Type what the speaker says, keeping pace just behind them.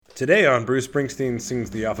Today on Bruce Springsteen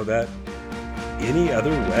Sings the Alphabet, Any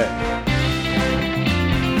Other Way.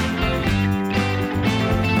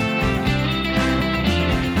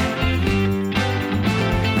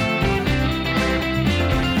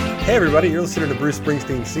 Hey everybody, you're listening to Bruce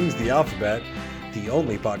Springsteen Sings the Alphabet, the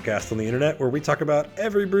only podcast on the internet where we talk about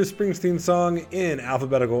every Bruce Springsteen song in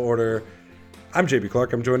alphabetical order. I'm JB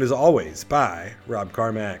Clark. I'm joined as always by Rob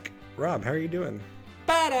Carmack. Rob, how are you doing?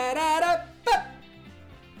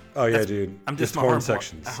 Oh yeah, dude. I'm just horn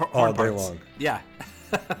sections all day long. Yeah.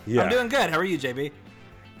 Yeah. I'm doing good. How are you, JB?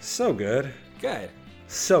 So good. Good.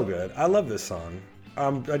 So good. I love this song.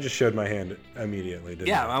 I just showed my hand immediately, didn't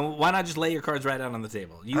I? Yeah, why not just lay your cards right out on the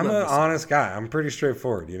table? I'm an honest guy. I'm pretty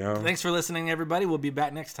straightforward, you know? Thanks for listening, everybody. We'll be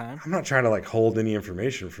back next time. I'm not trying to hold any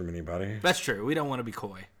information from anybody. That's true. We don't want to be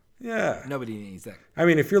coy. Yeah. Nobody needs that. I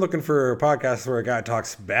mean, if you're looking for a podcast where a guy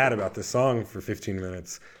talks bad about this song for 15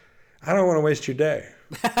 minutes, I don't want to waste your day.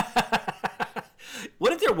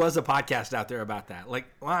 What if there was a podcast out there about that?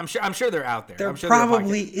 I'm sure they're out there. There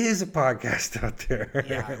probably is a podcast out there.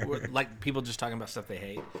 Yeah, like people just talking about stuff they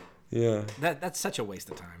hate. Yeah. That's such a waste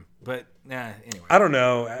of time. But anyway. I don't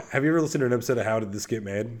know. Have you ever listened to an episode of How Did This Get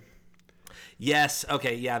Made? Yes.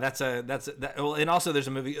 Okay. Yeah. Well, and also there's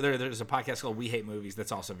a movie. There's a podcast called We Hate Movies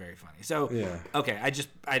that's also very funny. So yeah. Okay. I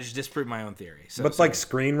just disproved my own theory. So, but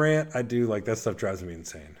Screen Rant, I do that stuff drives me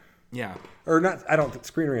insane. Yeah. Or not. I don't.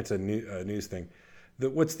 Screen Rant's a news thing.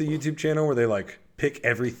 What's the YouTube channel where they pick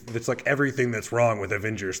everything? It's everything that's wrong with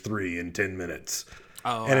Avengers 3 in 10 minutes.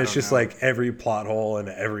 Oh, and it's just every plot hole and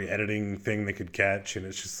every editing thing they could catch, and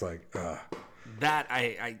it's just that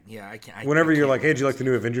I can't. Whenever you're hey, did you like the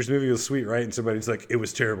new Avengers movie? It was sweet, right? And somebody's it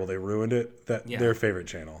was terrible. They ruined it. Their favorite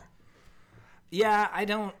channel. Yeah, I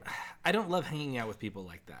don't love hanging out with people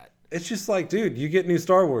like that. It's just dude, you get new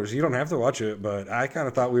Star Wars. You don't have to watch it, but I kind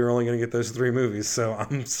of thought we were only going to get those 3 movies, so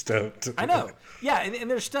I'm stoked. I know. Yeah, and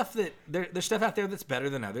there's stuff there's stuff out there that's better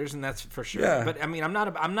than others, and that's for sure. Yeah. But I mean, I'm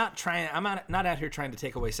not out here trying to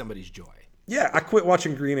take away somebody's joy. Yeah, I quit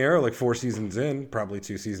watching Green Arrow 4 seasons in, probably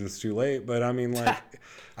 2 seasons too late. But I mean,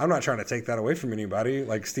 I'm not trying to take that away from anybody.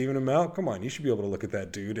 Stephen Amell, come on, you should be able to look at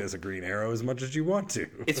that dude as a Green Arrow as much as you want to.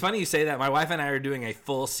 It's funny you say that. My wife and I are doing a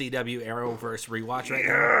full CW Arrowverse rewatch right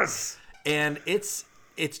now. Yes, and it's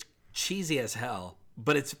cheesy as hell,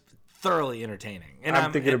 but it's thoroughly entertaining. And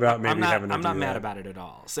I'm thinking about maybe having to do that. I'm not mad about it at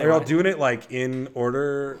all. So are y'all doing it in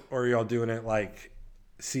order, or are y'all doing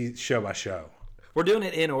it show by show? We're doing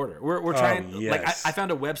it in order. We're trying. Yes. I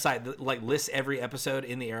found a website that lists every episode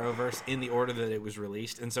in the Arrowverse in the order that it was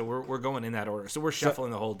released, and so we're going in that order. So we're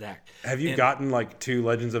shuffling the whole deck. Have you gotten to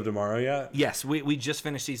Legends of Tomorrow yet? Yes, we just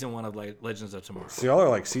finished season 1 of Legends of Tomorrow. So y'all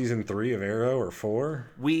are season 3 of Arrow or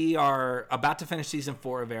 4? We are about to finish season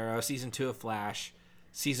 4 of Arrow, season 2 of Flash,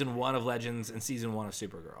 season 1 of Legends, and season 1 of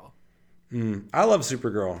Supergirl. I love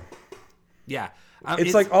Supergirl. Yeah.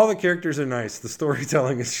 It's all the characters are nice. The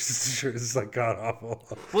storytelling is just god awful.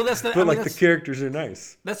 Well, that's the characters are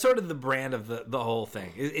nice. That's sort of the brand of the whole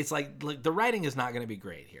thing. It's the writing is not going to be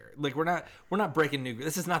great here. We're not breaking new.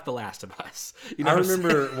 This is not The Last of Us. You know I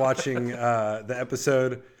remember watching the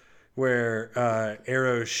episode where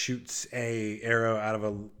Arrow shoots a arrow out of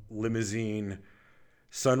a limousine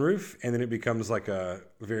sunroof, and then it becomes a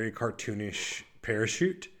very cartoonish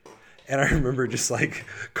parachute. And I remember just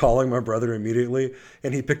calling my brother immediately,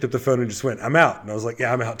 and he picked up the phone and just went, "I'm out." And I was like,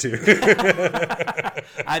 "Yeah, I'm out too." I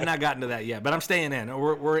had not gotten to that yet, but I'm staying in.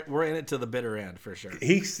 We're in it to the bitter end for sure.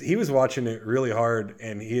 He was watching it really hard,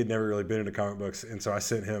 and he had never really been into comic books, and so I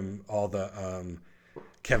sent him all the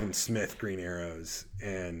Kevin Smith Green Arrows,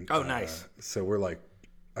 and nice. So we're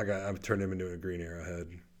I've turned him into a Green Arrow head.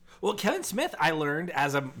 Well, Kevin Smith, I learned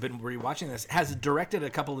as I've been rewatching this, has directed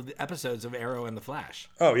a couple of the episodes of Arrow and The Flash.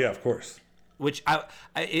 Oh yeah, of course. Which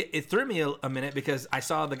it threw me a minute because I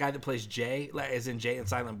saw the guy that plays Jay, as in Jay and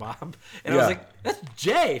Silent Bob, and I was like, "That's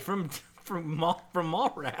Jay from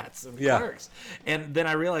Mallrats and Clerks." And then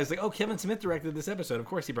I realized, Kevin Smith directed this episode. Of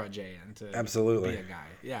course, he brought Jay in to absolutely be a guy.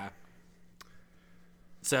 Yeah.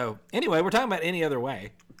 So anyway, we're talking about Any Other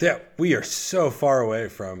Way. Yeah, we are so far away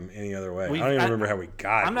from Any Other Way. I don't even remember how we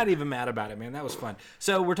got I'm not even mad about it, man. That was fun.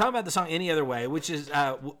 So we're talking about the song Any Other Way, which is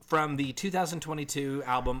from the 2022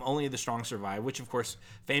 album Only the Strong Survive, which, of course,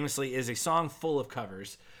 famously is a song full of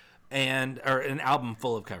covers, or an album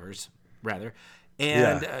full of covers, rather.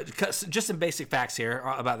 And just some basic facts here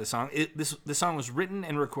about the song. This song was written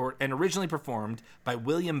and originally performed by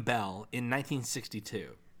William Bell in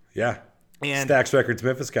 1962. Yeah. And Stax Records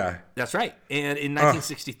Memphis guy. That's right. And in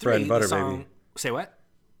 1963, butter, the song... baby. Say what?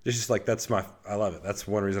 It's just I love it. That's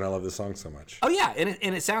one reason I love this song so much. Oh, yeah.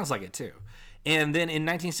 And it sounds like it, too. And then in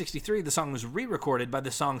 1963, the song was re-recorded by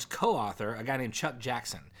the song's co-author, a guy named Chuck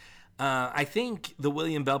Jackson. I think the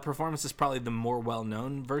William Bell performance is probably the more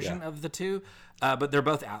well-known version of the two, but they're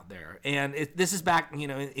both out there. And this is back,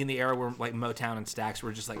 in the era where like Motown and Stax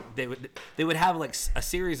were just like they would have like a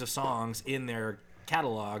series of songs in their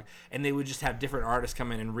catalog, and they would just have different artists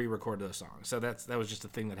come in and re-record those songs. So that was just a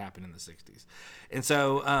thing that happened in the 60s. And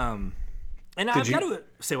so, and I've got to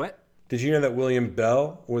say what? Did you know that William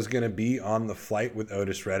Bell was going to be on the flight with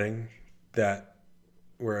Otis Redding,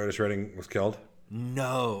 where Otis Redding was killed?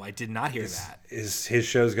 No, I did not hear that. His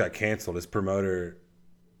shows got canceled. His promoter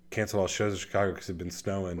canceled all shows in Chicago because it had been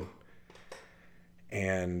snowing.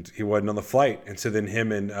 And he wasn't on the flight. And so then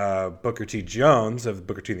him and Booker T. Jones of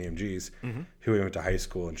Booker T. and the MGs, who he went to high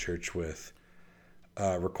school and church with,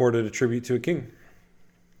 recorded a tribute to a king.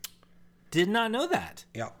 Did not know that.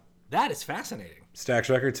 Yeah. That is fascinating. Stax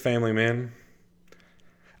Records, family, man.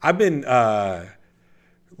 I've been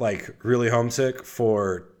really homesick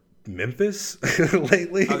for Memphis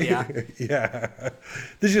lately. Oh, yeah? Yeah.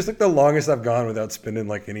 This is just like the longest I've gone without spending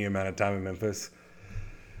like any amount of time in Memphis.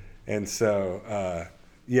 And so,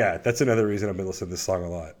 that's another reason I've been listening to this song a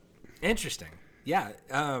lot. Interesting. Yeah.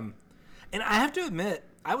 And I have to admit,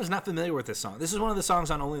 I was not familiar with this song. This is one of the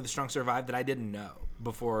songs on Only the Strong Survive that I didn't know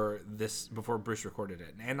before Bruce recorded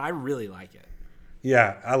it. And I really like it.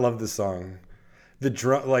 Yeah, I love this song. The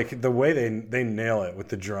drum, like the way they nail it with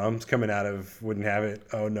the drums coming out of Wouldn't Have It,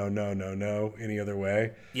 oh no, no, no, no, any other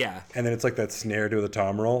way. Yeah. And then it's like that snare to the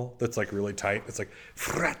tom roll that's like really tight. It's like,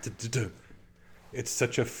 it's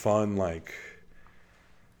such a fun like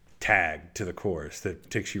tag to the chorus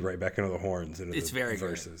that takes you right back into the horns and it's the very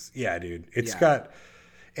verses. Good. Yeah, dude. It's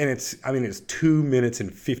 2 minutes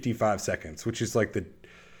and 55 seconds, which is like the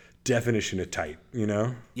definition of tight,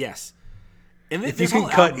 Yes. And if you can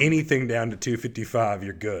cut anything down to 2:55,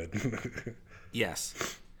 you're good. Yes.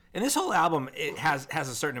 And this whole album, it has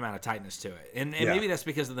a certain amount of tightness to it. And maybe that's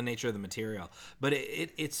because of the nature of the material. But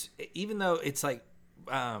it's even though it's like,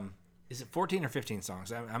 is it 14 or 15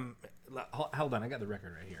 songs? Hold on, I got the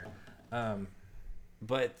record right here.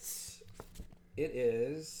 But it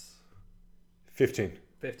is 15.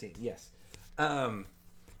 15, yes. So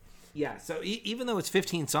even though it's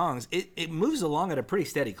 15 songs, it moves along at a pretty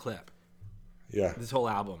steady clip. Yeah, this whole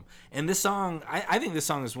album, and this song, I think this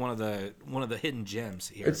song is one of the hidden gems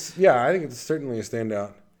here. I think it's certainly a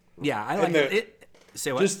standout. Yeah, I like it.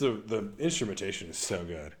 Say what? Just the instrumentation is so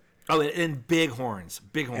good. Oh, and big horns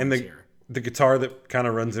and here. The guitar that kind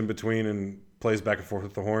of runs in between and plays back and forth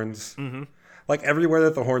with the horns. Mm-hmm. Like everywhere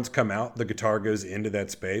that the horns come out, the guitar goes into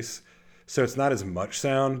that space. So it's not as much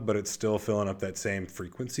sound, but it's still filling up that same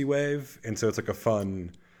frequency wave, and so it's like a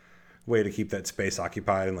fun way to keep that space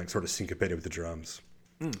occupied and like sort of syncopated with the drums.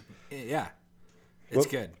 Yeah, it's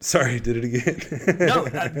good. Sorry, did it again? No,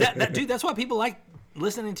 dude, that's why people like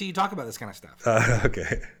listening to you talk about this kind of stuff.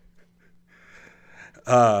 Okay.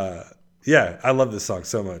 Yeah, I love this song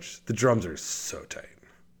so much. The drums are so tight.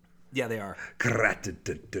 Yeah, they are.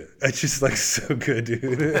 It's just like so good,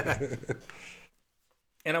 dude.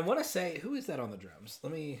 And I want to say, who is that on the drums?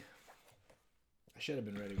 I should have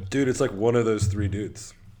been ready with Dude, it's like one of those three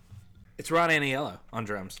dudes. It's Ron Aniello on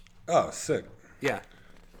drums. Oh, sick. Yeah.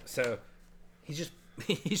 So he's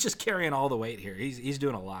just carrying all the weight here. He's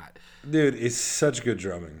doing a lot. Dude, it's such good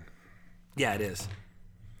drumming. Yeah, it is.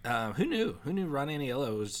 Who knew? Who knew Ron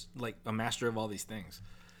Aniello was like a master of all these things?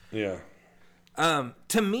 Yeah.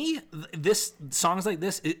 To me, songs like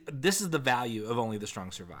this is the value of Only the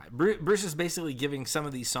Strong Survive. Bruce is basically giving some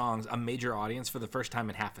of these songs a major audience for the first time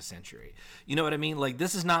in half a century. You know what I mean? Like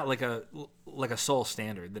this is not like a soul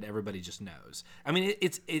standard that everybody just knows. I mean,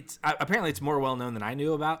 it's apparently it's more well known than I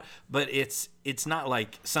knew about, but it's not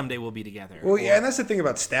like Someday We'll Be Together. Well, yeah, and that's the thing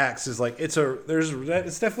about Stax is like it's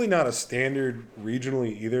definitely not a standard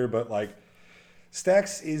regionally either, but like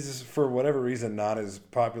Stax is, for whatever reason, not as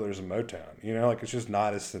popular as Motown. Like it's just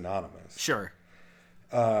not as synonymous. Sure.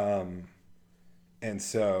 And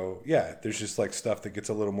so, yeah, there's just like stuff that gets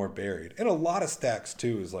a little more buried. And a lot of Stax,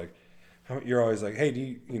 too, is like, you're always like,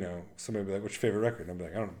 hey, somebody will be like, what's your favorite record? And I'll be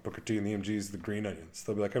like, I don't know, Booker T and the MGs, The Green Onions.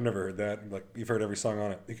 They'll be like, I've never heard that. I'm like, you've heard every song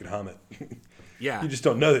on it. You can hum it. Yeah. You just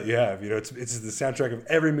don't know that you have. It's the soundtrack of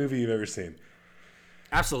every movie you've ever seen.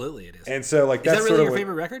 Absolutely, it is. And so, like, is that's that really sort of your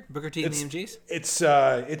favorite record, Booker T and the MGs?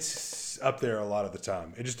 It's up there a lot of the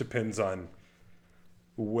time. It just depends on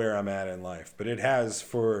where I'm at in life, but it has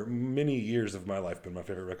for many years of my life been my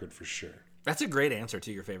favorite record for sure. That's a great answer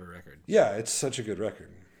to your favorite record. Yeah, it's such a good record.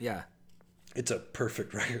 Yeah, it's a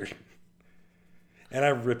perfect record, and I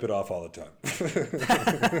rip it off all the time.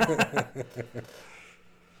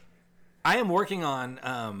 I am working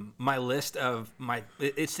on my list of my.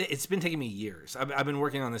 It's been taking me years. I've been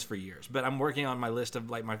working on this for years, but I'm working on my list of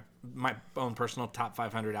like my own personal top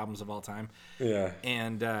 500 albums of all time. Yeah.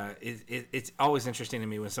 And it's always interesting to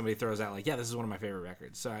me when somebody throws out like, yeah, this is one of my favorite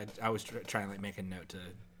records. So I always try and like make a note to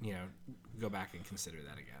go back and consider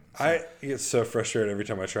that again. So, I get so frustrated every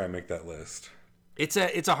time I try and make that list. It's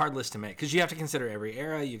a hard list to make because you have to consider every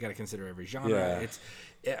era. You got to consider every genre.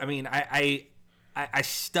 Yeah. I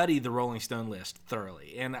study the Rolling Stone list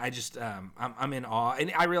thoroughly, and I just I'm in awe.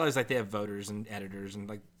 And I realize like they have voters and editors and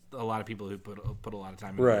like a lot of people who put a lot of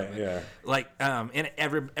time into Right. it. Yeah. Like and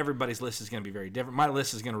everybody's list is going to be very different. My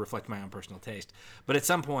list is going to reflect my own personal taste. But at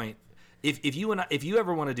some point, if you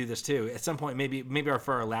ever want to do this too, at some point maybe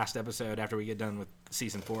for our last episode after we get done with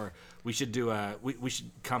season 4, we should do we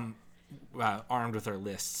should come armed with our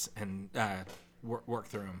lists and work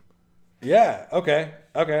through them. Yeah. Okay.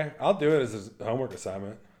 I'll do it as a homework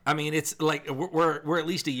assignment. I mean, it's like we're at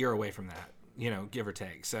least a year away from that, give or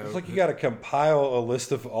take. So It's like you got to compile a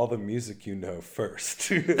list of all the music you know first.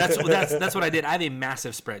 that's what I did. I have a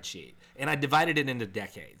massive spreadsheet, and I divided it into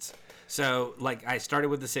decades. So like I started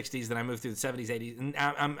with the 60s, then I moved through the 70s, 80s, and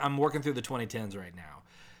I'm working through the 2010s right now.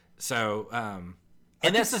 So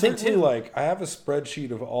and that's the thing too. Like I have a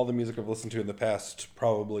spreadsheet of all the music I've listened to in the past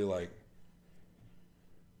probably like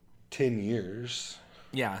 10 years.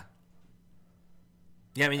 Yeah.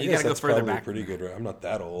 Yeah, I mean, you guess got to go that's further probably back. pretty good. I'm not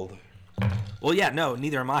that old. Well, yeah, no,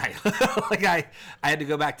 neither am I. Like I had to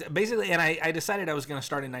go back to basically, and I decided I was going to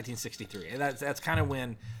start in 1963. And that's kind of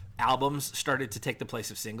when albums started to take the place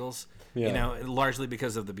of singles. Yeah. Largely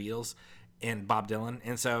because of the Beatles and Bob Dylan.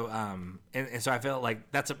 And so and so I felt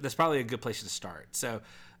like that's probably a good place to start. So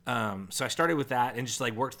so I started with that and just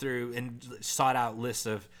like worked through and sought out lists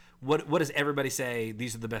of what does everybody say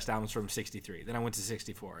these are the best albums from 63. Then I went to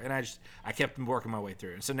 64 and I kept working my way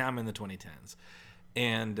through. And so now I'm in the 2010s.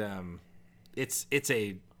 And it's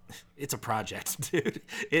a project, dude.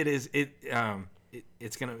 It's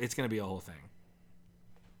gonna be a whole thing.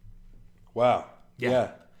 Wow.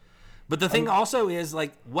 Yeah. But the thing also is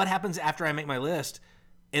like, what happens after I make my list,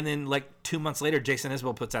 and then like 2 months later, Jason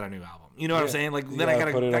Isbell puts out a new album. You know what I'm saying? Like then I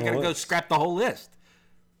gotta go scrap the whole list.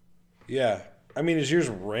 Yeah. I mean, is yours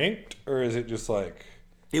ranked or is it just like?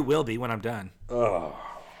 It will be when I'm done. Oh,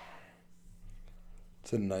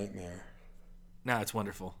 it's a nightmare. No, it's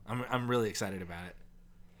wonderful. I'm really excited about it.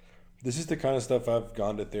 This is the kind of stuff I've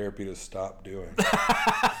gone to therapy to stop doing.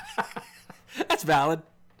 That's valid.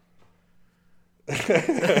 But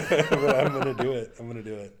I'm gonna do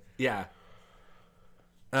it. Yeah.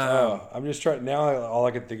 I'm just trying now. All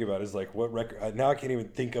I can think about is like what record. Now I can't even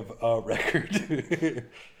think of a record.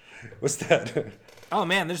 What's that? Oh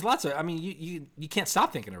man, there's lots of. I mean, you can't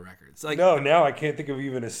stop thinking of records. Like no, now I can't think of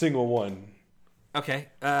even a single one. Okay.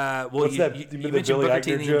 Well, what's that? You the mentioned Billy Booker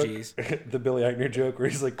T and the Eichner MGs. joke. The Billy Eichner joke where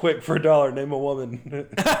he's like, "Quick, for $1, name a woman."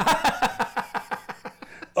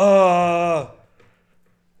 Well,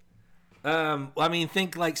 I mean,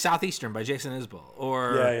 think like Southeastern by Jason Isbell,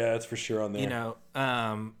 or yeah, that's for sure on there.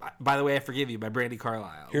 By the Way I Forgive You by Brandy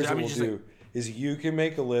Carlisle. Here's what we'll do: is you can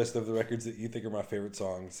make a list of the records that you think are my favorite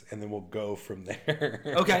songs, and then we'll go from there.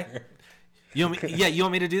 Okay. You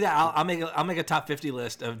want me to do that? I'll make a top 50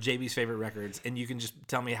 list of JB's favorite records, and you can just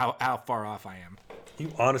tell me how far off I am.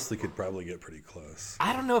 You honestly could probably get pretty close.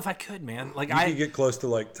 I don't know if I could, man. Like you could get close to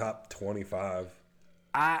like top 25.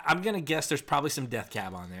 I'm gonna guess there's probably some Death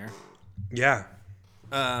Cab on there. Yeah.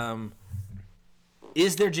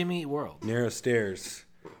 Is there Jimmy Eat World? Narrow Stairs.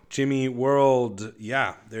 Jimmy Eat World.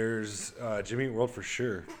 Yeah, there's Jimmy Eat World for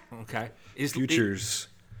sure. Okay. Futures.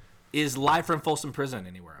 Is Live from Folsom Prison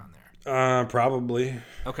anywhere on there? Probably.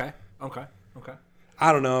 Okay.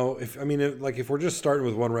 I don't know if we're just starting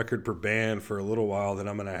with one record per band for a little while, then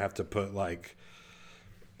I'm gonna have to put like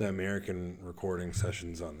the American recording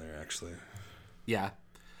sessions on there. Actually. Yeah.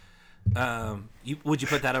 Would you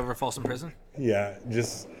put that over Folsom Prison? Yeah.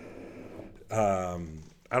 Just. I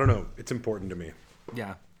don't know. It's important to me.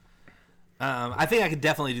 Yeah. I think I could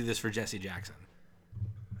definitely do this for Jesse Jackson.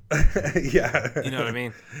 Yeah. You know what I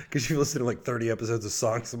mean? Because you've listened to like 30 episodes of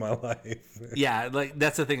Songs of My Life. Yeah, like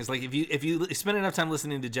that's the thing. Is like if you spend enough time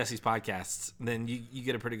listening to Jesse's podcasts, then you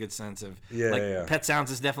get a pretty good sense of Pet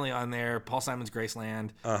Sounds is definitely on there. Paul Simon's Graceland.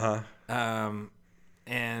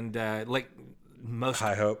 And like most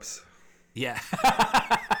High Hopes. Yeah.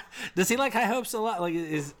 Does he like High Hopes a lot? Like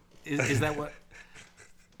is that what?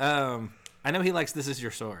 I know he likes This Is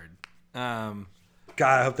Your Sword.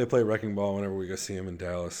 God, I hope they play Wrecking Ball whenever we go see him in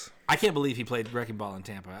Dallas. I can't believe he played Wrecking Ball in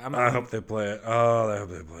Tampa. I hope they play it. Oh, I hope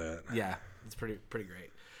they play it. Yeah, it's pretty great.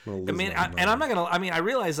 I mean, I'm not gonna. I mean, I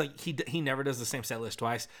realize like he never does the same set list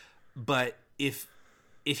twice. But if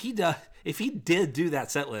he did do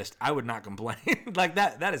that set list, I would not complain. Like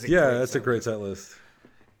that is that's a great set list.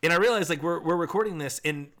 And I realize like we're recording this,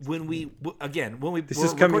 and when we this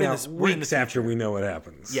is coming out weeks after we know what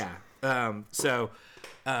happens. Yeah.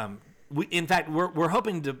 We in fact we're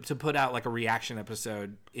hoping to put out like a reaction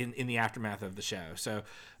episode in the aftermath of the show. So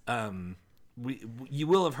you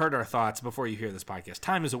will have heard our thoughts before you hear this podcast.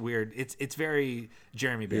 Time is it's very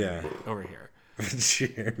Jeremy Bearimy over here.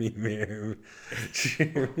 Jeremy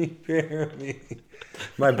Bearimy.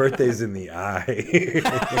 My birthday's in the eye.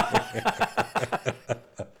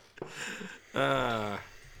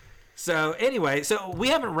 So anyway, we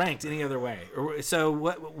haven't ranked any other way. So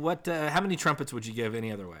what? How many trumpets would you give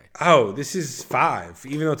any other way? Oh, this is 5,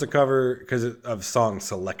 even though it's a cover because of song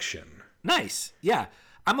selection. Nice, yeah.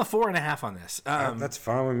 I'm a 4.5 on this. That's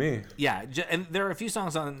fine with me. Yeah, and there are a few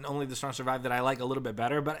songs on Only the Strong Survive that I like a little bit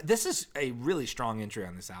better, but this is a really strong entry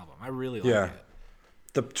on this album. I really like it.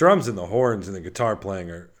 The drums and the horns and the guitar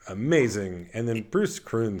playing are amazing, and then Bruce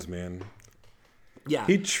croons, man. Yeah,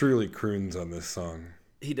 he truly croons on this song.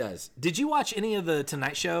 He does. Did you watch any of the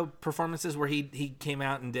Tonight Show performances where he came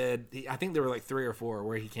out and did? I think there were like 3 or 4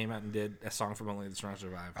 where he came out and did a song from Only the Strong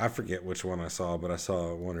Survive. I forget which one I saw, but I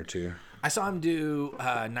saw 1 or 2. I saw him do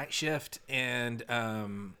Night Shift and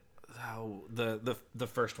the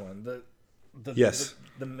first one. The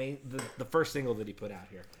first single that he put out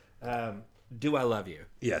here. Do I Love You?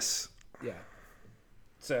 Yes. Yeah.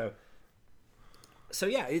 So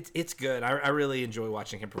yeah, it's good. I really enjoy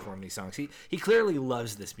watching him perform these songs. He clearly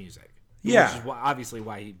loves this music. Yeah, which is obviously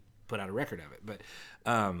why he put out a record of it. But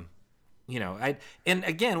I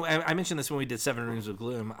mentioned this when we did 7 Rooms of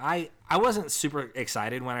Gloom. I wasn't super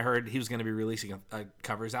excited when I heard he was going to be releasing a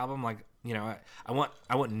covers album. Like, I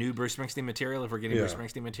want new Bruce Springsteen material if we're getting Bruce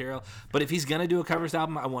Springsteen material. But if he's going to do a covers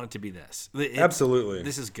album, I want it to be this. Absolutely,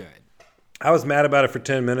 this is good. I was mad about it for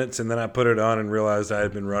 10 minutes, and then I put it on and realized I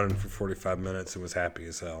had been running for 45 minutes and was happy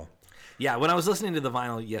as hell. Yeah, when I was listening to the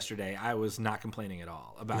vinyl yesterday, I was not complaining at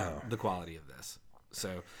all about the quality of this.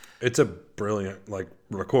 So it's a brilliant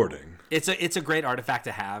recording. It's a great artifact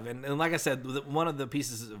to have, and like I said, one of the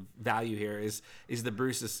pieces of value here is that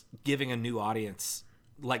Bruce is giving a new audience,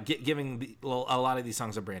 giving a lot of these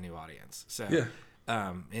songs a brand new audience. So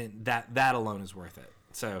and that alone is worth it.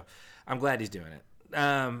 So I'm glad he's doing it.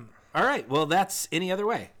 All right. Well, that's Any Other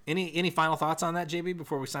Way. Any final thoughts on that, JB,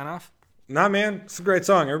 before we sign off? Nah, man. It's a great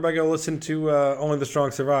song. Everybody go listen to Only the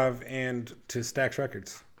Strong Survive and to Stax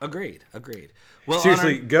Records. Agreed. Well,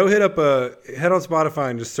 seriously, go head on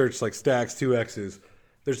Spotify and just search Stax 2X's.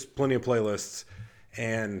 There's plenty of playlists.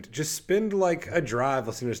 And just spend a drive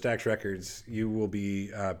listening to Stax Records. You will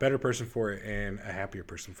be a better person for it and a happier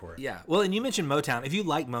person for it. Yeah. Well, and you mentioned Motown. If you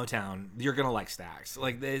like Motown, you're going to like Stax.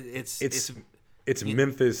 It's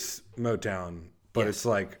Memphis Motown, but it's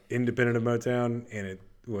independent of Motown, and it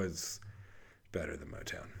was better than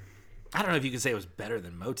Motown. I don't know if you could say it was better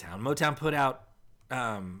than Motown. Motown put out...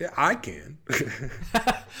 I can.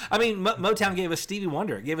 I mean, Motown gave us Stevie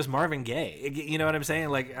Wonder. It gave us Marvin Gaye. You know what I'm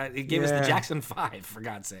saying? It gave us the Jackson 5, for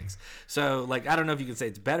God's sakes. So, I don't know if you could say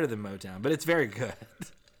it's better than Motown, but it's very good.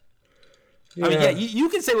 Yeah. I mean, you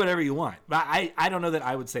can say whatever you want, but I don't know that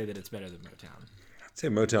I would say that it's better than Motown. I'd say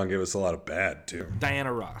Motown gave us a lot of bad, too.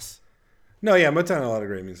 Diana Ross. No, yeah, Motown had a lot of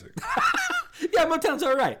great music. Yeah, Motown's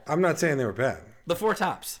all right. I'm not saying they were bad. The Four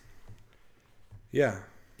Tops. Yeah.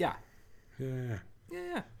 Yeah.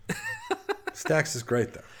 Stax is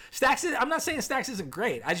great, though. I'm not saying Stax isn't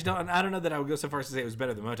great. I don't know that I would go so far as to say it was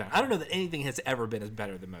better than Motown. I don't know that anything has ever been as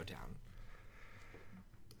better than Motown.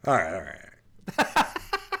 All right.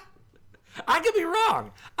 I could be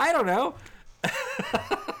wrong. I don't know.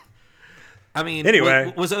 I mean,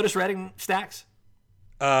 anyway, was Otis Redding Stax?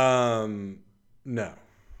 No.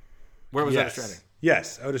 Where was Otis Redding?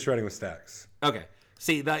 Yes, Otis Redding was Stax. Okay.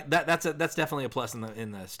 See, that's definitely a plus in the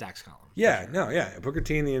Stax column. Yeah, Booker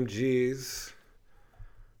T and the MGs.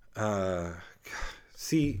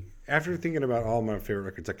 See, after thinking about all my favorite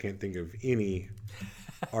records, I can't think of any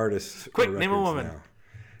artist. Quick, name a woman. Now.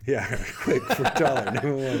 Yeah, quick for a dollar,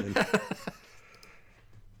 name a woman.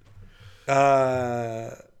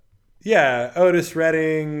 Otis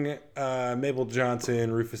Redding, Mabel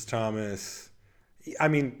Johnson, Rufus Thomas. I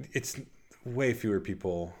mean, it's way fewer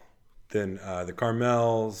people than the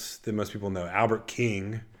Carmels, than most people know. Albert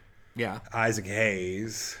King. Yeah. Isaac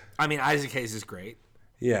Hayes. I mean, Isaac Hayes is great.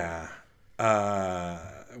 Yeah.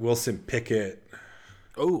 Wilson Pickett.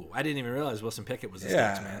 Oh, I didn't even realize Wilson Pickett was a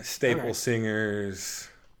Stax man. Staple Singers.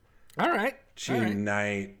 All right. Gene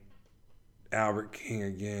Knight. Albert King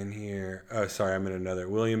again here. Oh, sorry, I'm in another.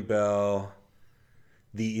 William Bell.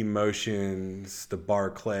 the Emotions, the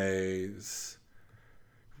Barclays,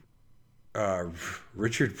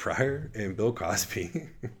 Richard Pryor, and Bill Cosby.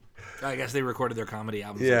 I guess they recorded their comedy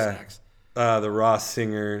albums Yeah. on Stax. The Ross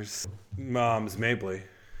Singers, Moms Mabley.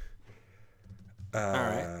 All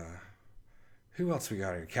right. Who else we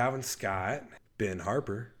got here? Calvin Scott, Ben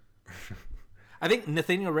Harper. I think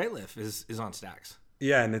Nathaniel Rateliff is on Stax.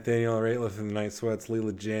 Yeah, Nathaniel Rateliff and the Night Sweats,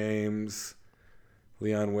 Leela James,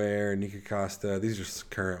 Leon Ware, Nika Costa. These are just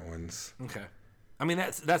current ones. Okay. I mean,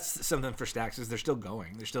 that's something for Stax is they're still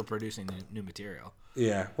going. They're still producing new material.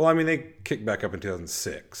 Yeah. Well, I mean, they kicked back up in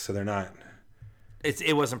 2006, so they're not...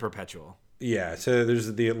 It wasn't perpetual. Yeah, so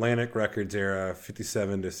there's the Atlantic Records era,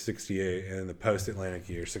 57 to 68, and the post-Atlantic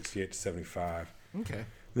year, 68 to 75. Okay. And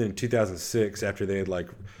then in 2006, after they had like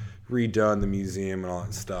redone the museum and all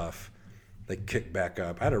that stuff, they kicked back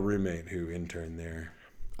up. I had a roommate who interned there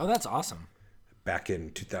Oh, that's awesome. back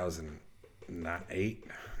in 2008,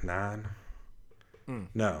 9?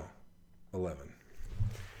 No, 11.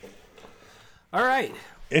 All right.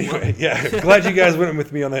 Anyway, yeah, glad you guys went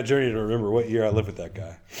with me on that journey to remember what year I lived with that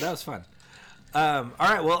guy. That was fun. All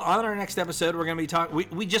right. Well, on our next episode, we're going to be talking.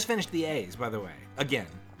 We just finished the A's, by the way. Again,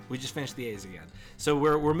 we just finished the A's again. So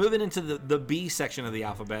we're moving into the B section of the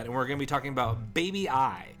alphabet, and we're going to be talking about Baby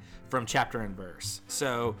I from Chapter and Verse.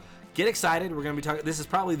 So get excited. We're going to be talking. This is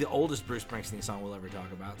probably the oldest Bruce Springsteen song we'll ever talk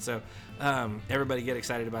about. So everybody get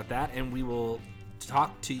excited about that, and we will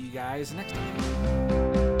talk to you guys next time.